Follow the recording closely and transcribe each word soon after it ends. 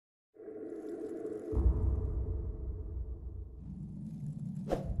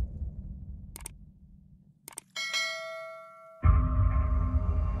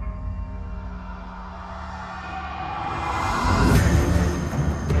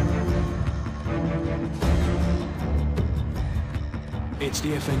It's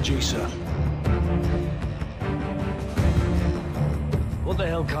the FNG, sir. What the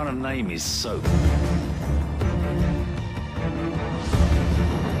hell kind of name is Soap?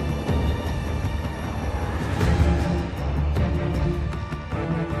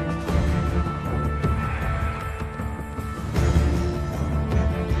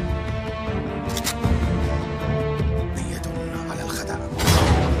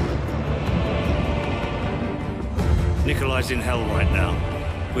 Nikolai's in hell right now.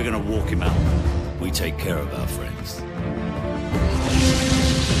 We're gonna walk him out. We take care of our friends.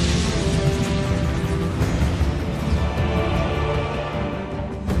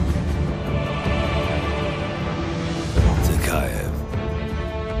 Zakayev.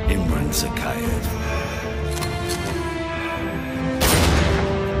 Imran Zakayev.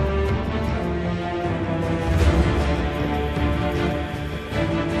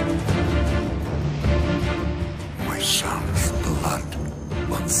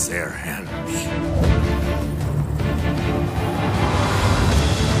 Their hands.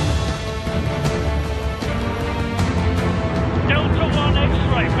 Delta 1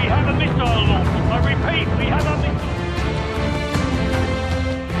 X-ray, we have a missile launch. I repeat, we have a missile.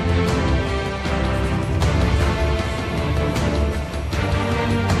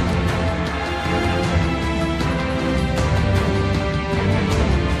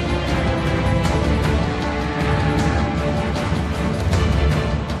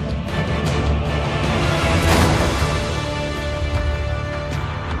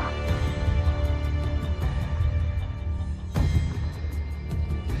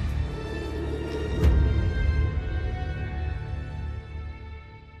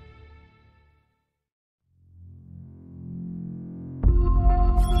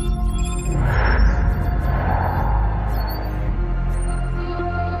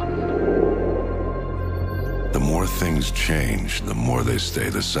 Things change, the more they stay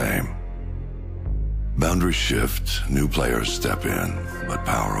the same. Boundaries shift, new players step in, but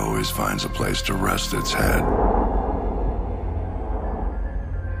power always finds a place to rest its head.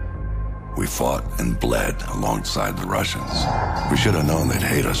 We fought and bled alongside the Russians. We should have known they'd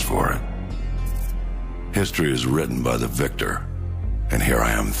hate us for it. History is written by the victor, and here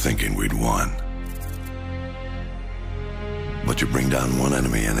I am thinking we'd won. But you bring down one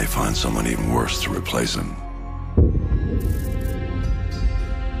enemy and they find someone even worse to replace him.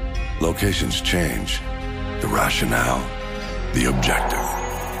 Locations change, the rationale, the objective.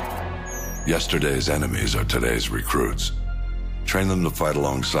 Yesterday's enemies are today's recruits. Train them to fight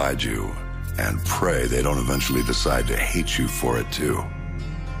alongside you, and pray they don't eventually decide to hate you for it too.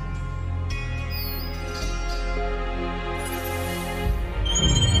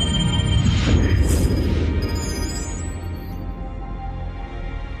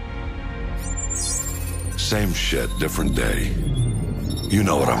 Same shit, different day. You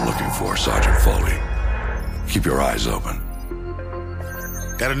know what I'm looking for, Sergeant Foley. Keep your eyes open.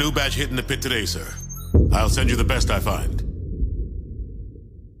 Got a new batch hitting the pit today, sir. I'll send you the best I find.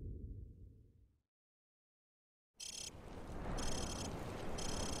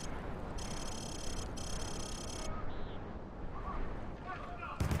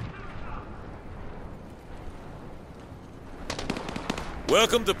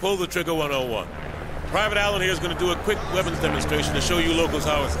 Welcome to Pull the Trigger 101. Private Allen here is going to do a quick weapons demonstration to show you locals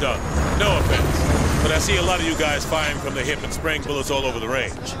how it's done. No offense, but I see a lot of you guys firing from the hip and spraying bullets all over the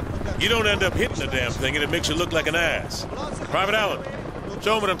range. You don't end up hitting the damn thing and it makes you look like an ass. Private Allen,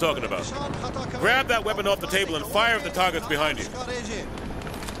 show them what I'm talking about. Grab that weapon off the table and fire at the targets behind you.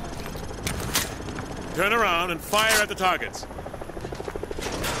 Turn around and fire at the targets.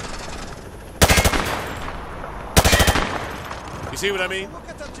 You see what I mean?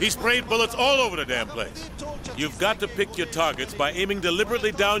 He sprayed bullets all over the damn place. You've got to pick your targets by aiming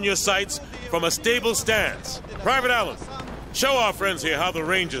deliberately down your sights from a stable stance. Private Allen, show our friends here how the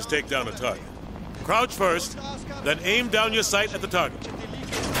Rangers take down a target. Crouch first, then aim down your sight at the target.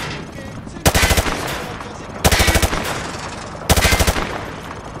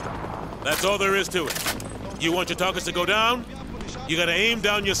 That's all there is to it. You want your targets to go down? You gotta aim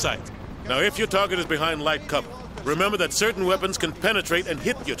down your sight. Now, if your target is behind light cover, remember that certain weapons can penetrate and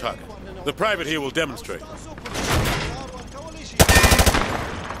hit your target. The private here will demonstrate.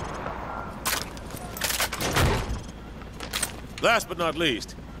 Last but not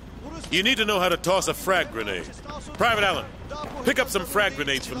least, you need to know how to toss a frag grenade. Private Allen, pick up some frag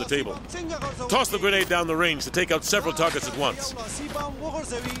grenades from the table. Toss the grenade down the range to take out several targets at once.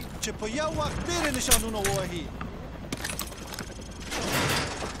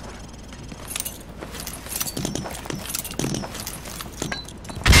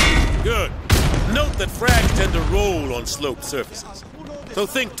 Good. Note that frags tend to roll on sloped surfaces. So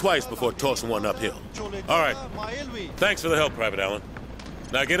think twice before tossing one uphill. All right. Thanks for the help, Private Allen.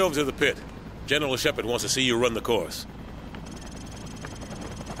 Now get over to the pit. General Shepard wants to see you run the course.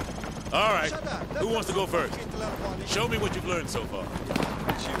 All right. Who wants to go first? Show me what you've learned so far.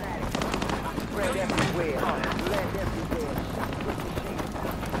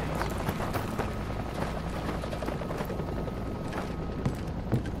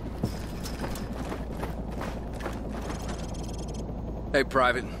 Hey,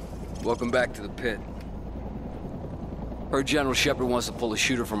 Private. Welcome back to the pit. Heard General Shepard wants to pull a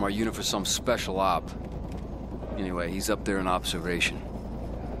shooter from our unit for some special op. Anyway, he's up there in observation.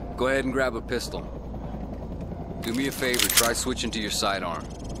 Go ahead and grab a pistol. Do me a favor, try switching to your sidearm.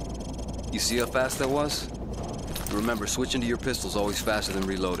 You see how fast that was? Remember, switching to your pistol's always faster than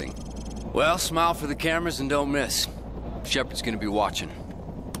reloading. Well, smile for the cameras and don't miss. Shepard's gonna be watching.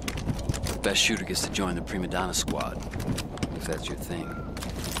 The best shooter gets to join the Prima Donna squad. If that's your thing.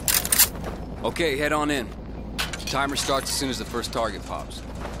 Okay, head on in. Timer starts as soon as the first target pops.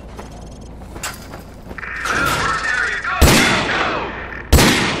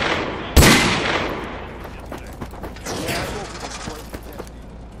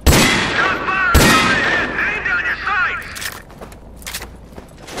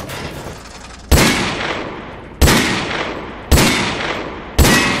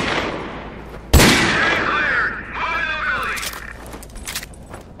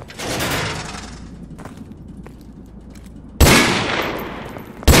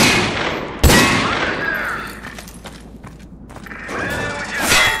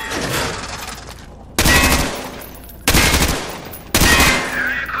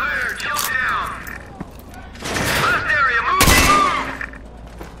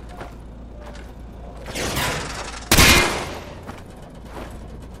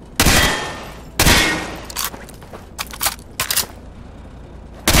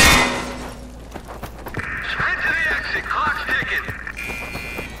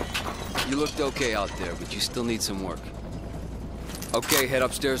 You looked okay out there, but you still need some work. Okay, head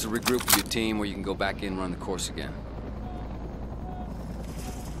upstairs to regroup with your team, or you can go back in and run the course again.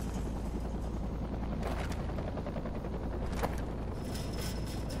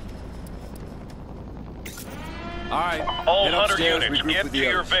 All right. All head 100 upstairs, units, regroup get with to the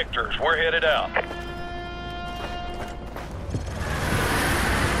your others. victors. We're headed out.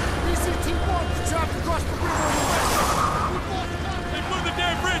 They blew the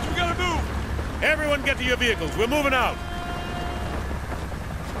damn bridge. We gotta move. Everyone get to your vehicles. We're moving out.